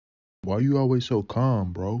Why you always so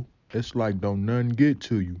calm, bro? It's like don't nothing get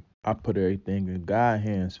to you. I put everything in God's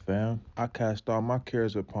hands, fam. I cast all my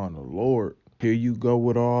cares upon the Lord. Here you go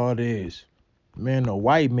with all this. Man, the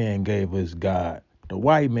white man gave us God. The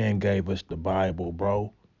white man gave us the Bible,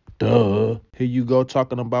 bro. Duh. Here you go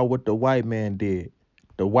talking about what the white man did.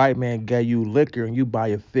 The white man gave you liquor and you buy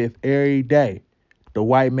a fifth every day. The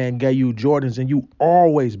white man gave you Jordans and you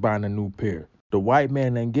always buying a new pair. The white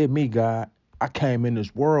man didn't give me God. I came in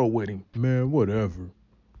this world with him. Man, whatever.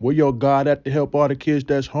 Where your God at to help all the kids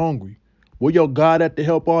that's hungry? Where your God at to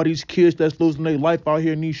help all these kids that's losing their life out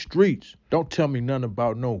here in these streets? Don't tell me nothing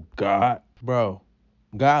about no God. Bro,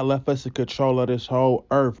 God left us in control of this whole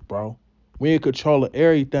earth, bro. We in control of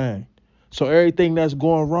everything. So everything that's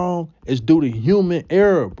going wrong is due to human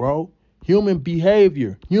error, bro. Human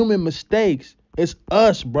behavior, human mistakes. It's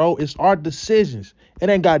us, bro. It's our decisions. It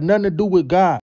ain't got nothing to do with God.